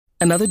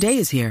Another day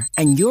is here,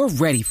 and you're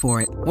ready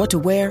for it. What to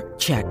wear?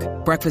 Check.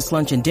 Breakfast,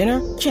 lunch, and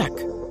dinner? Check.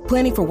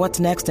 Planning for what's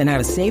next and how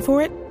to save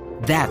for it?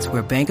 That's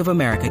where Bank of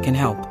America can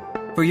help.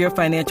 For your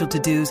financial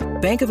to-dos,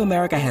 Bank of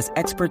America has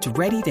experts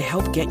ready to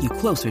help get you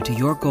closer to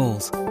your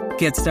goals.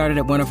 Get started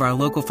at one of our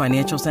local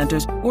financial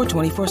centers or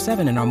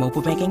 24/7 in our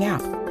mobile banking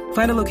app.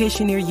 Find a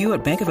location near you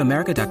at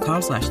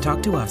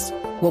bankofamerica.com/talktous.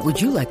 What would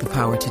you like the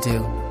power to do?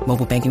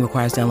 Mobile banking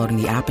requires downloading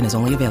the app and is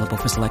only available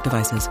for select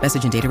devices.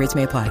 Message and data rates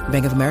may apply.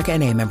 Bank of America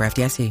N.A., member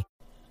FDIC.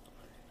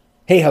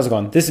 Hey, how's it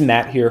going? This is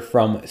Matt here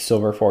from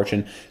Silver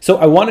Fortune. So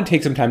I want to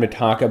take some time to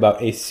talk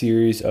about a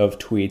series of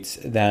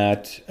tweets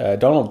that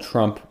Donald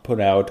Trump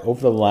put out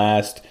over the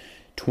last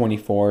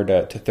 24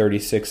 to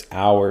 36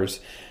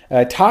 hours,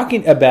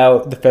 talking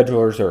about the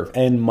Federal Reserve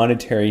and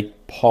monetary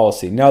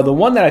policy. Now, the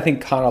one that I think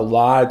caught a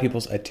lot of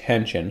people's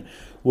attention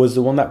was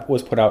the one that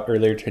was put out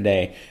earlier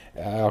today.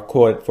 I'll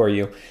quote it for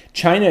you.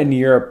 China and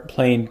Europe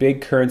playing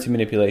big currency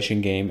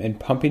manipulation game and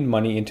pumping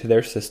money into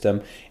their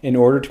system in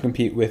order to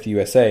compete with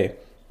USA.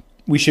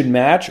 We should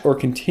match or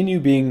continue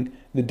being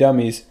the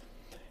dummies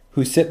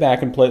who sit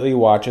back and politely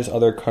watch as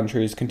other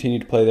countries continue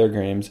to play their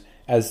games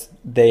as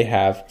they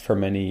have for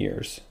many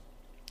years.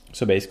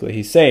 So basically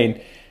he's saying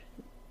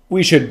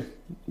we should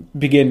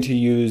begin to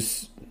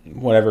use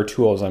whatever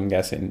tools, I'm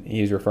guessing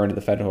he's referring to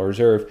the Federal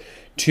Reserve,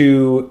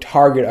 to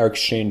target our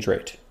exchange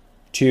rate,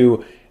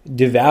 to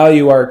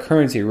devalue our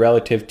currency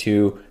relative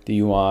to the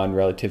yuan,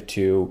 relative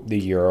to the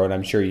euro, and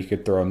I'm sure you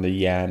could throw in the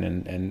yen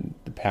and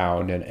the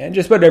pound and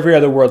just about every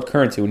other world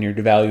currency. When you're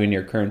devaluing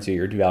your currency,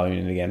 you're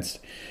devaluing it against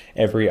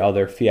every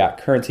other fiat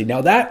currency.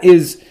 Now that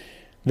is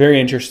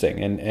very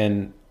interesting,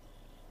 and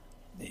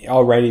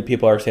already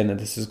people are saying that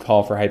this is a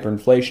call for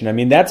hyperinflation. I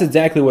mean, that's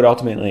exactly what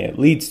ultimately it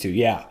leads to,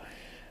 yeah.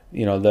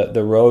 You know,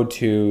 the road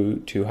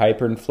to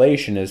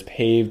hyperinflation is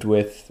paved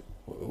with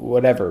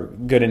whatever,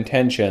 good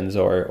intentions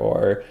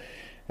or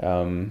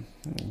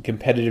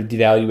competitive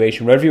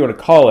devaluation, whatever you want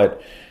to call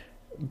it,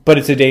 but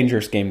it's a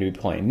dangerous game to be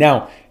playing.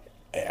 Now,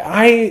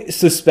 I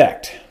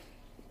suspect,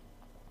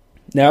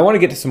 now I want to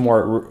get to some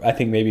more, I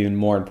think maybe even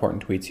more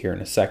important tweets here in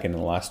a second in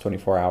the last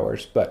 24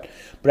 hours, but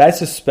I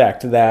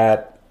suspect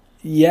that,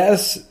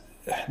 yes,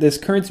 this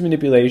currency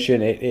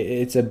manipulation,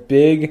 it's a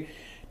big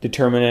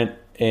determinant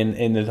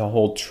in the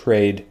whole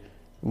trade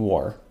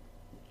war.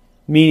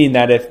 Meaning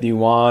that if the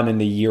yuan and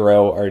the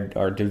euro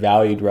are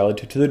devalued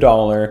relative to the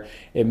dollar,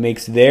 it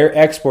makes their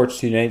exports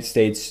to the United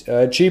States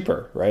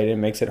cheaper, right? It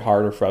makes it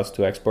harder for us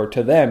to export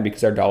to them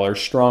because our dollar is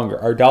stronger.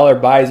 Our dollar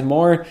buys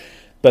more,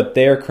 but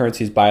their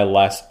currencies buy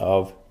less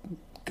of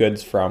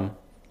goods from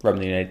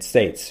the United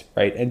States,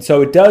 right? And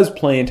so it does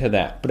play into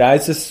that. But I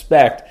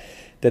suspect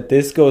that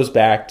this goes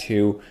back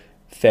to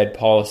Fed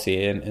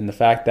policy and the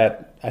fact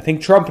that I think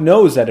Trump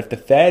knows that if the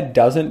Fed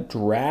doesn't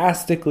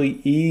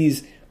drastically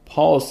ease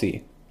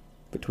policy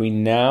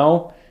between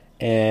now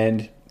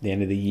and the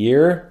end of the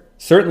year,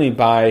 certainly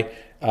by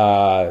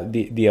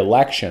the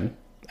election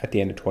at the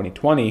end of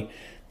 2020,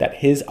 that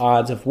his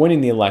odds of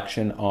winning the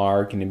election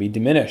are going to be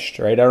diminished,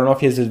 right? I don't know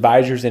if his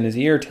advisors in his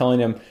ear telling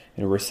him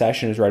a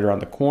recession is right around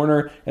the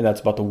corner and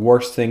that's about the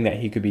worst thing that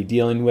he could be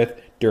dealing with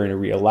during a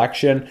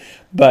re-election.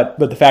 But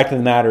the fact of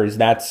the matter is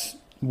that's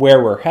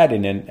where we're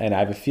heading, and I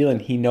have a feeling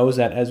he knows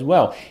that as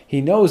well. He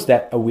knows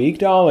that a weak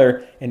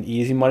dollar and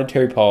easy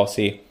monetary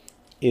policy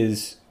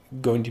is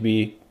going to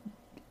be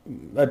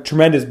a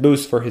tremendous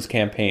boost for his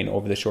campaign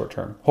over the short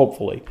term,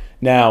 hopefully.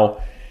 Now,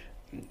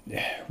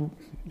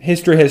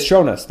 history has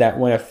shown us that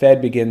when a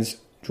Fed begins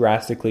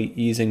drastically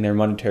easing their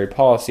monetary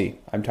policy,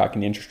 I'm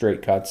talking interest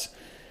rate cuts,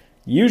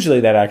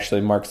 usually that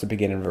actually marks the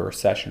beginning of a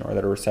recession, or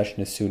that a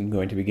recession is soon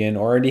going to begin,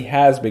 or already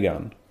has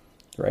begun,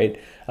 right?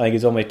 I think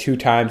it's only 2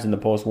 times in the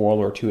post-World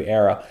War II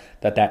era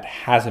that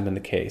hasn't been the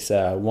case.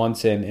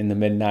 Once in the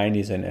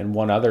mid-90s and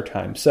one other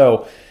time.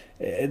 So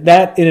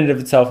that in and of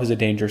itself is a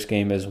dangerous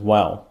game as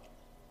well,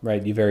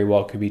 right? You very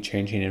well could be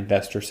changing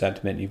investor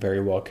sentiment. You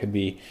very well could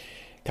be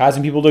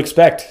causing people to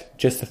expect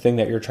just the thing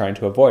that you're trying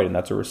to avoid, and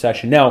that's a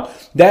recession. Now,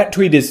 that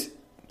tweet is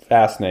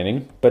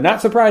fascinating, but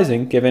not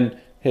surprising given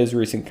his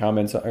recent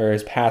comments, or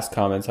his past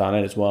comments on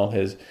it, as well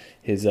as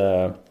his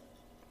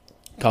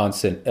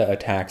constant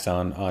attacks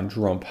on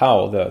Jerome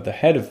Powell, the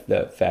head of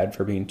the Fed,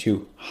 for being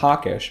too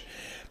hawkish.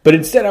 But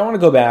instead, I want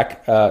to go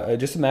back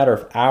just a matter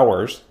of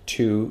hours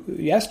to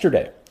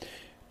yesterday.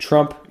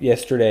 Trump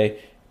yesterday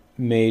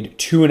made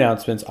 2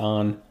 announcements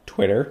on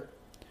Twitter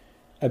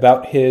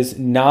about his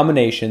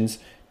nominations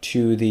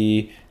to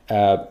the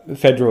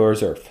Federal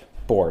Reserve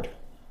Board,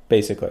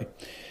 basically.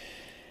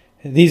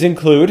 These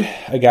include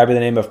a guy by the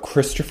name of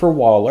Christopher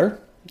Waller,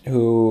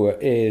 who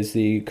is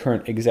the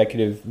current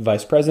executive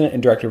vice president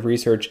and director of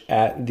research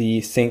at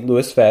the St.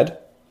 Louis Fed.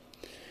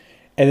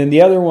 And then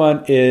the other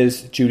one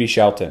is Judy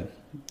Shelton.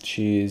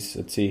 She's,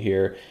 let's see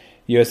here,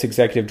 U.S.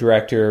 Executive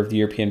Director of the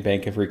European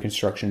Bank of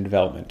Reconstruction and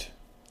Development.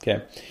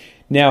 Okay.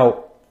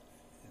 Now,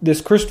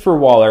 this Christopher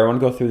Waller, I want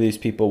to go through these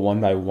people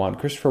one by one.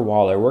 Christopher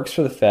Waller works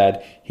for the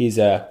Fed. He's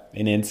an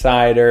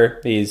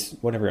insider. He's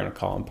whatever you want to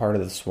call him, part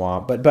of the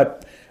swamp.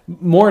 But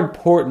more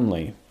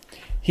importantly,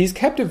 He's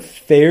kept a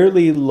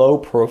fairly low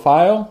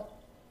profile.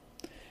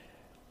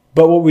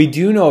 But what we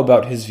do know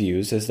about his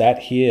views is that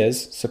he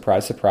is,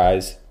 surprise,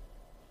 surprise,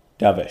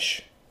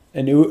 dovish.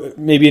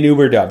 Maybe an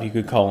uber dove, you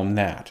could call him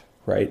that,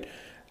 right?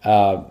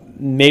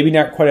 Maybe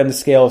not quite on the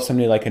scale of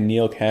somebody like a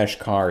Neil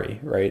Kashkari,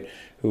 right?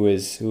 Who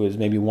is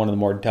maybe one of the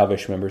more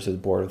dovish members of the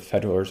board of the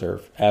Federal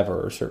Reserve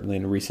ever, or certainly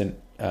in recent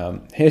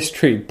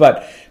history.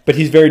 But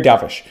he's very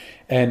dovish.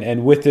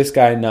 And with this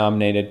guy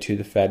nominated to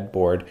the Fed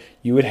board,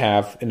 you would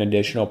have an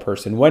additional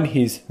person when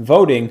he's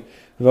voting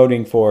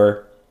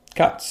for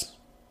cuts,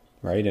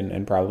 right?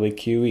 And probably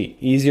QE,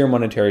 easier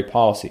monetary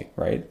policy,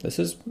 right? This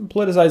is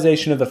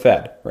politicization of the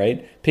Fed,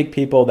 right? Pick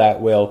people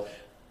that will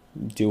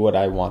do what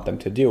I want them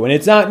to do. And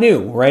it's not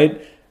new,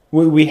 right?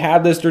 We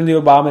had this during the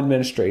Obama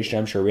administration.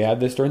 I'm sure we had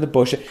this during the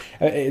Bush.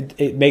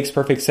 It makes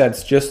perfect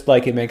sense, just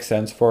like it makes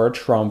sense for a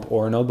Trump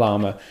or an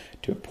Obama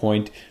to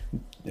appoint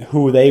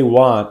who they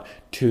want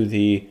to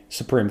the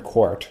Supreme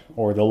Court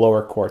or the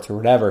lower courts or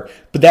whatever.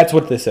 But that's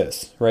what this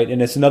is, right?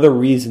 And it's another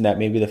reason that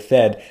maybe the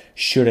Fed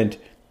shouldn't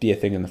be a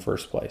thing in the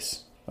first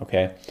place,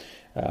 okay?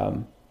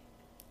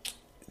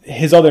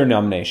 His other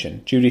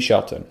nomination, Judy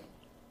Shelton.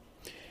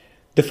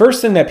 The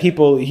first thing that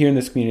people here in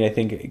this community, I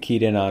think,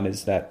 keyed in on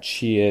is that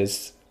she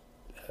is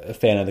a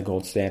fan of the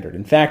gold standard.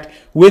 In fact,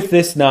 with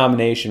this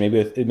nomination, maybe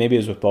it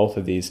was with both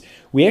of these,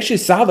 we actually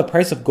saw the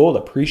price of gold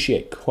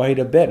appreciate quite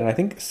a bit. And I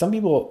think some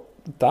people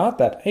thought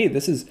that, hey,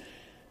 this is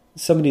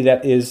somebody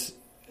that has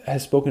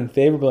spoken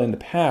favorably in the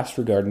past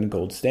regarding the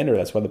gold standard.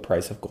 That's why the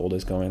price of gold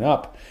is going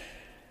up.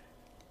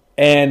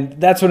 And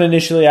that's what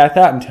initially I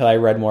thought until I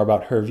read more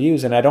about her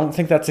views. And I don't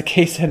think that's the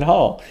case at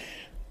all.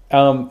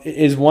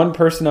 Is one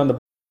person on the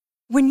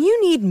When you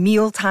need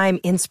mealtime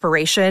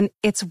inspiration,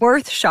 it's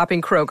worth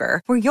shopping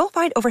Kroger, where you'll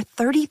find over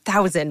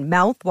 30,000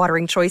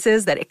 mouth-watering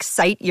choices that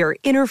excite your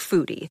inner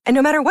foodie. And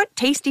no matter what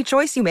tasty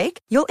choice you make,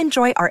 you'll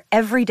enjoy our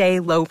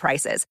everyday low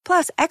prices,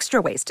 plus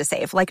extra ways to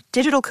save, like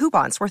digital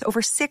coupons worth over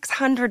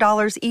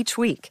 $600 each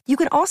week. You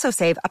can also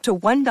save up to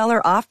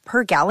 $1 off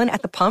per gallon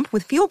at the pump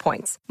with fuel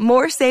points.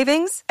 More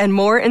savings and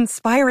more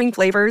inspiring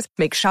flavors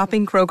make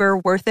shopping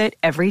Kroger worth it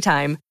every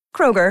time.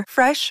 Kroger,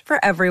 fresh for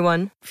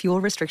everyone.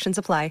 Fuel restrictions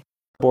apply.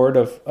 Board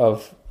of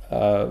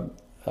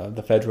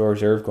the Federal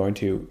Reserve going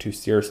to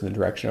steer us in the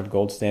direction of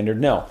gold standard?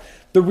 No.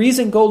 The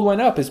reason gold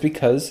went up is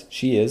because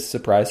she is,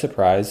 surprise,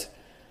 surprise,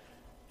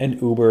 an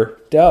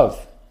uber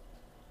dove.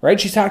 Right?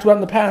 She's talked about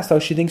in the past how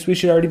she thinks we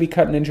should already be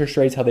cutting interest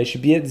rates, how they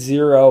should be at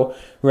zero.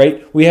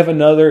 Right? We have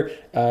another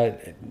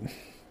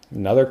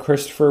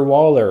Christopher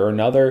Waller or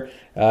another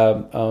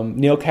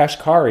Neil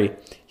Kashkari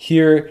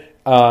here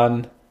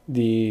on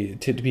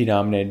to be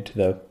nominated to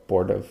the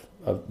board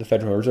of the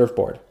Federal Reserve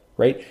Board.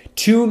 Right?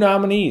 Two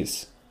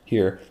nominees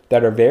here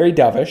that are very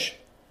dovish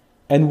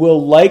and will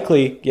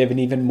likely give an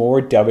even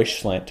more dovish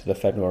slant to the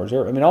Federal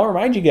Reserve. I mean, I'll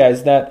remind you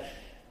guys that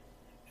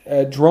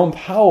Jerome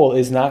Powell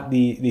is not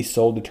the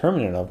sole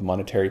determinant of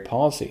monetary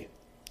policy.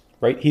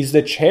 Right? He's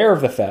the chair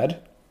of the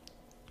Fed.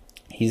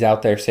 He's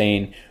out there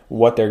saying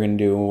what they're going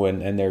to do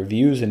and their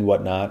views and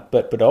whatnot.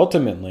 But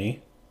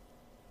ultimately,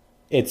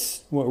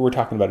 we're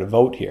talking about a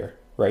vote here.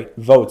 Right?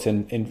 Votes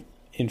in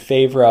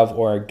favor of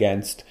or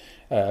against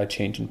a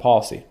change in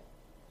policy.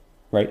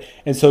 Right?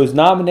 And so his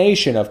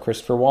nomination of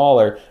Christopher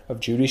Waller, of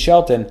Judy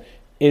Shelton,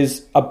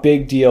 is a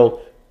big deal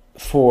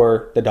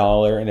for the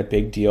dollar and a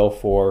big deal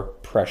for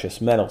precious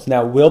metals.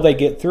 Now, will they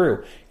get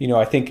through?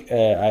 I think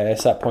I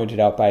saw it pointed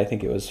out by, I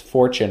think it was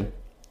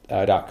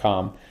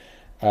Fortune.com,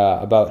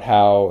 about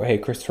how, hey,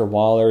 Christopher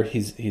Waller,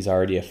 he's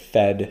already a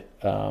Fed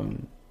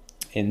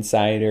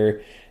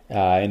insider,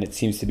 and it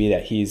seems to be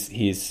that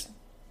he's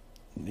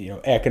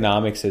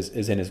economics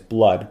is in his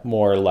blood,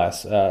 more or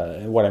less.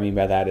 What I mean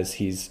by that is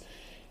he's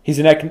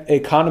an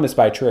economist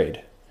by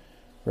trade,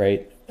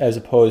 right? As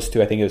opposed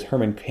to, I think it was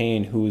Herman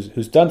Cain,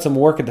 who's done some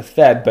work at the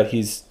Fed, but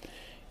he's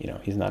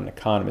not an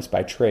economist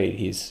by trade.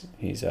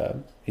 He's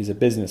a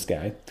business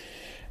guy,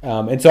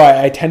 and so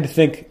I tend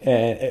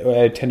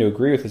to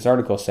agree with this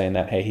article saying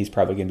that, hey, he's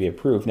probably going to be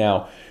approved.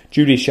 Now,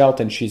 Judy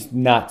Shelton, she's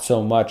not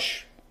so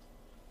much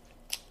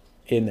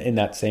in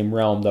that same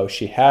realm, though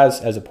she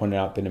has, as I pointed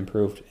out, been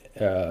improved.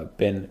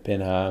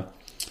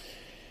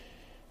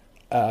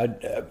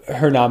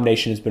 Her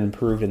nomination has been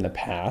improved in the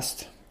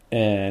past,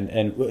 and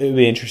it would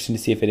be interesting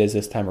to see if it is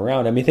this time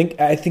around. I mean,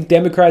 I think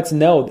Democrats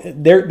know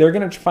they're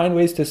going to find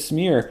ways to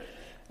smear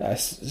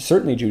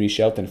certainly Judy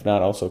Shelton, if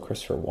not also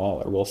Christopher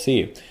Waller. We'll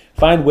see.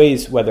 Find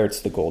ways, whether it's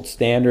the gold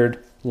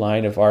standard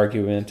line of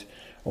argument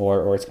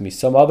or it's going to be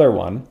some other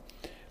one.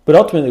 But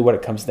ultimately, what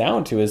it comes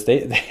down to is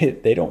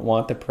they don't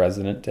want the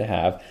president to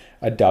have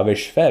a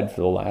dovish Fed for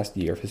the last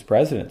year of his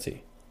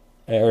presidency,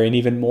 or an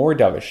even more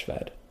dovish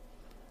Fed.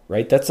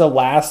 Right? That's the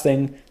last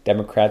thing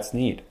Democrats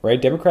need. Right?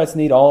 Democrats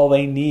need all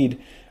they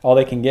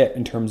can get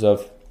in terms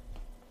of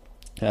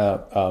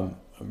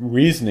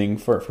reasoning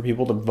for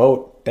people to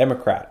vote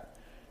Democrat.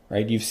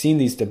 Right? You've seen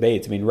these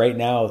debates. I mean, right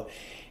now,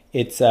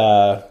 it's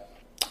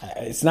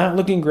not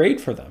looking great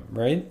for them.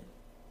 Right?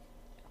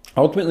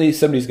 Ultimately,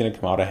 somebody's going to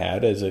come out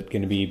ahead. Is it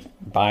going to be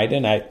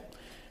Biden?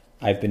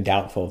 I've been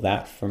doubtful of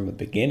that from the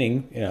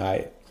beginning.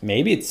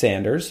 Maybe it's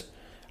Sanders.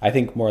 I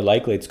think more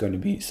likely it's going to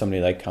be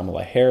somebody like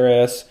Kamala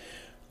Harris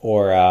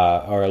or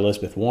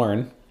Elizabeth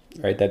Warren,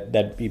 right?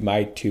 That'd be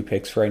my two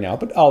picks for right now,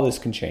 but all this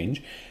can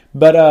change.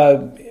 But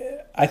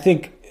I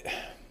think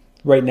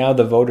right now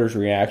the voters'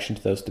 reaction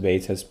to those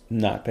debates has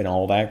not been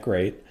all that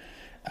great.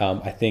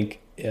 I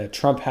think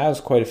Trump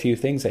has quite a few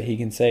things that he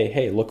can say,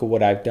 hey, look at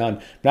what I've done.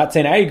 I'm not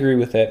saying I agree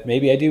with it.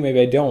 Maybe I do, maybe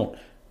I don't.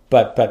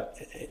 But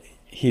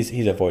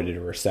he's avoided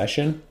a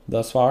recession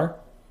thus far.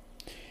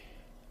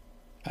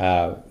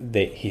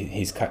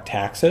 He's cut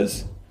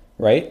taxes,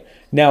 right?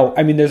 Now,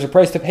 I mean, there's a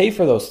price to pay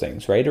for those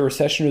things, right? A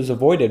recession is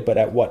avoided, but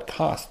at what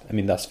cost? I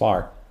mean, thus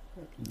far.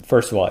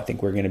 First of all, I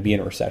think we're going to be in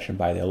a recession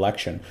by the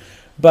election.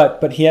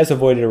 But he has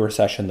avoided a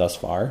recession thus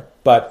far,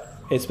 but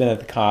it's been at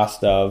the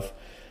cost of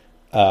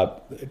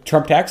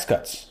Trump tax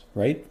cuts,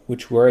 right?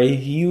 Which were a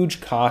huge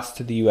cost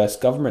to the U.S.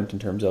 government in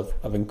terms of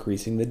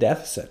increasing the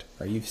deficit,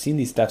 right? You've seen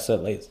these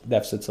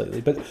deficits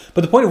lately. But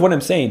the point of what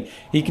I'm saying,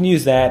 he can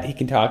use that. He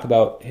can talk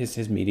about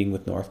his meeting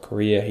with North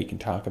Korea. He can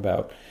talk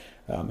about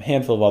a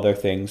handful of other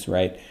things,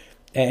 right?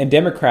 And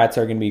Democrats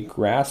are going to be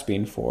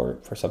grasping for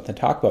something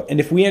to talk about. And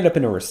if we end up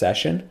in a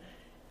recession,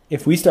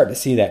 if we start to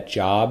see that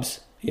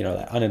jobs,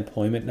 that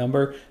unemployment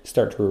number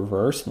start to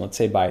reverse, and let's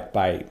say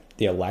by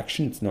the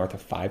election it's north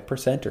of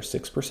 5% or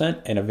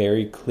 6% and a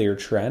very clear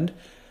trend,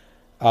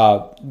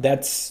 I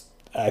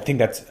think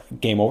that's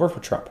game over for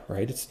Trump,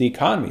 right? It's the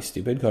economy,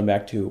 stupid. Going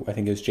back to, I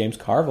think it was James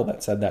Carville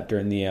that said that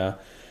during the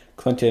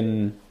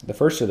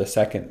first or the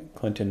second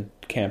Clinton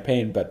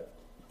campaign, but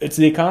it's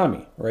the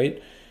economy,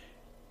 right?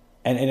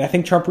 And I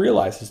think Trump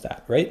realizes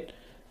that, right?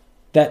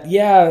 That,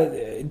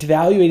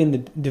 devaluing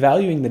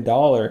the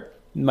dollar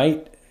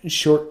might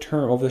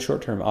over the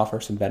short term offer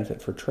some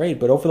benefit for trade,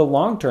 but over the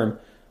long term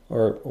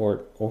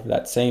or over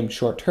that same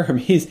short term,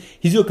 he's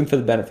looking for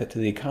the benefit to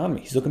the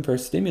economy. He's looking for a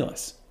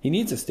stimulus. He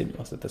needs a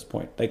stimulus at this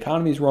point. The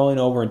economy is rolling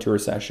over into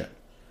recession,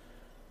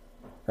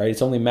 right?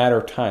 It's only a matter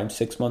of time,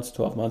 6 months,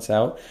 12 months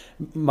out.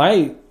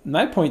 My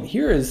point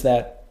here is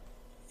that,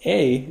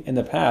 in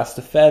the past,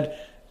 the Fed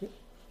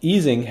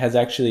easing has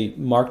actually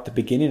marked the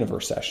beginning of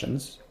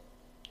recessions,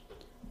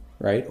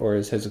 right? Or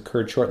has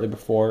occurred shortly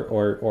before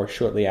or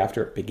shortly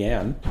after it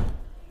began.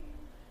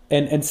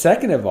 And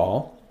second of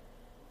all,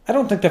 I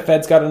don't think the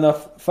Fed's got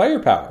enough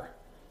firepower,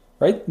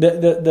 right?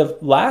 The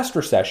last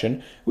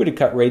recession would have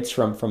cut rates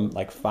from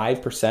like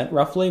 5%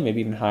 roughly, maybe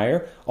even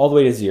higher, all the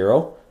way to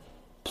 0,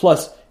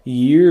 plus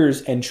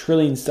years and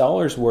trillions of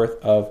dollars worth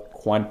of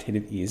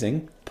quantitative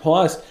easing,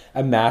 plus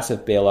a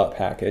massive bailout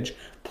package,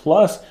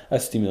 plus a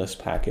stimulus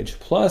package,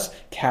 plus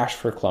cash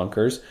for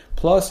clunkers,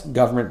 plus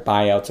government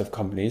buyouts of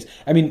companies.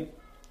 I mean,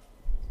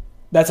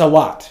 that's a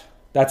lot.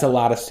 That's a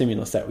lot of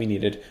stimulus that we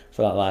needed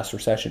for that last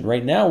recession.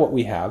 Right now, what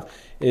we have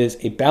is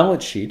a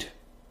balance sheet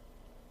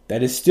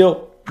that is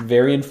still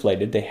very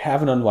inflated. They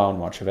haven't unwound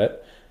much of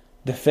it.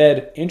 The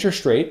Fed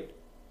interest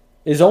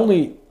is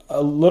only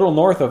a little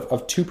north of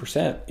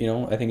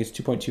 2%. I think it's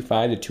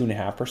 2.25 to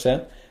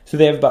 2.5%. So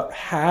they have about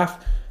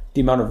half the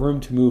amount of room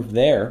to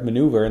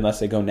maneuver, unless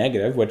they go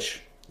negative,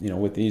 which,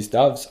 with these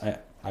doves, I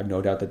have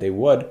no doubt that they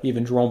would.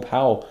 Even Jerome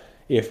Powell,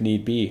 if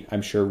need be,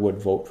 I'm sure would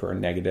vote for a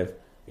negative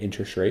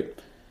interest rate.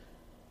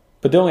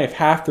 But they only have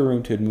half the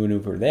room to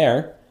maneuver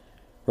there,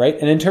 right?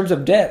 And in terms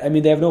of debt, I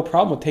mean, they have no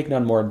problem with taking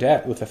on more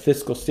debt with a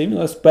fiscal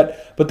stimulus,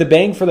 but the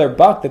bang for their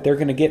buck that they're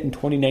going to get in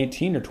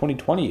 2019 or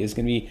 2020 is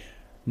going to be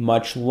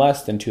much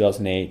less than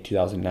 2008,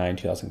 2009,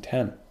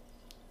 2010,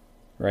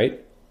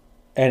 right?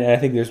 And I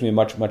think there's going to be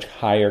a much, much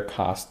higher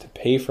cost to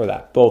pay for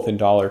that, both in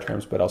dollar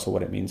terms, but also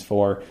what it means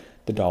for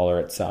the dollar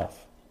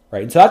itself,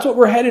 right? And so that's what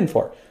we're heading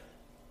for.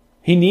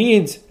 He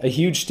needs a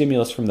huge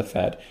stimulus from the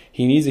Fed.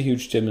 He needs a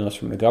huge stimulus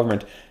from the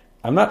government.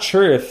 I'm not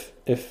sure if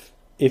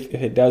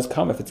it does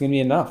come, if it's going to be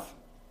enough.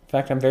 In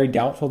fact, I'm very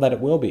doubtful that it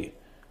will be,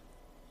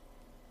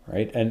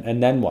 right?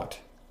 And then what,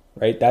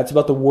 right? That's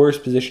about the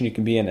worst position you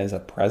can be in as a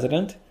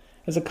president,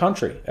 as a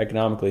country,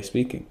 economically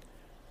speaking,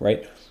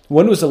 right?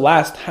 When was the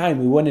last time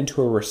we went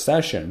into a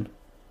recession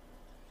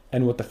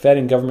and what the Fed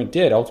and government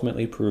did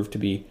ultimately proved to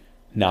be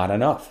not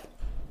enough?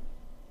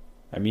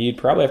 I mean, you'd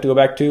probably have to go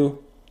back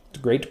to the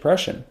Great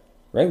Depression,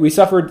 right? We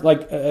suffered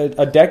like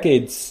a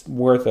decade's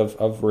worth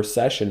of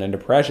recession and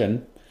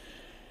depression.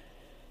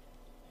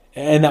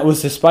 And that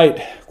was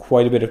despite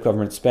quite a bit of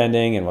government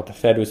spending and what the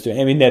Fed was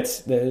doing. I mean,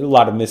 that's a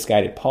lot of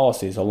misguided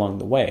policies along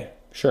the way,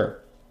 sure.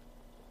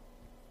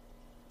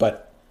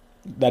 But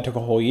that took a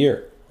whole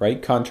year,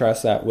 right?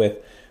 Contrast that with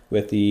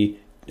the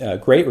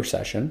Great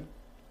Recession.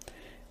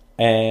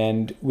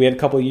 And we had a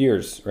couple of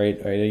years,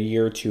 right? A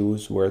year or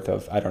two's worth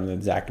of, I don't know the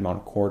exact amount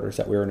of quarters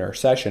that we were in a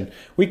recession.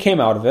 We came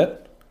out of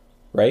it,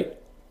 right?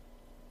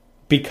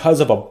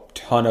 Because of a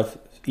ton of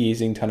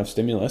easing, ton of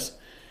stimulus.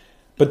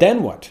 But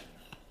then what?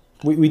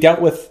 We dealt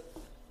with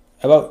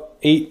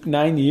about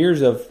 8-9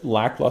 years of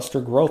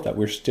lackluster growth that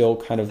we're still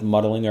kind of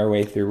muddling our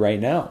way through right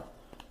now,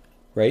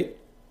 right?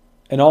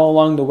 And all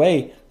along the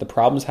way, the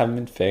problems haven't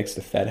been fixed.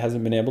 The Fed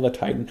hasn't been able to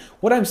tighten.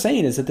 What I'm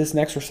saying is that this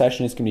next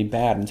recession is going to be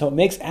bad. And so it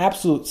makes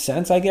absolute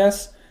sense, I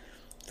guess,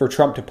 for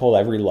Trump to pull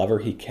every lever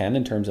he can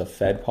in terms of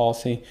Fed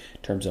policy,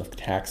 in terms of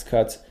tax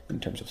cuts,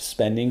 in terms of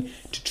spending,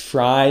 to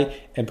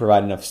try and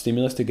provide enough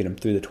stimulus to get him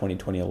through the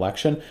 2020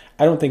 election,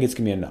 I don't think it's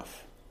going to be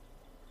enough.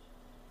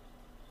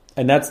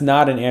 And that's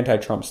not an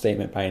anti-Trump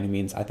statement by any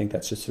means. I think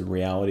that's just the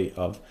reality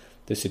of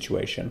the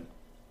situation.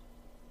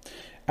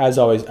 As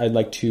always, I'd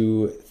like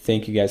to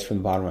thank you guys from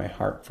the bottom of my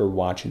heart for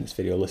watching this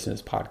video, listening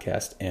to this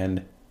podcast,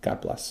 and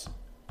God bless.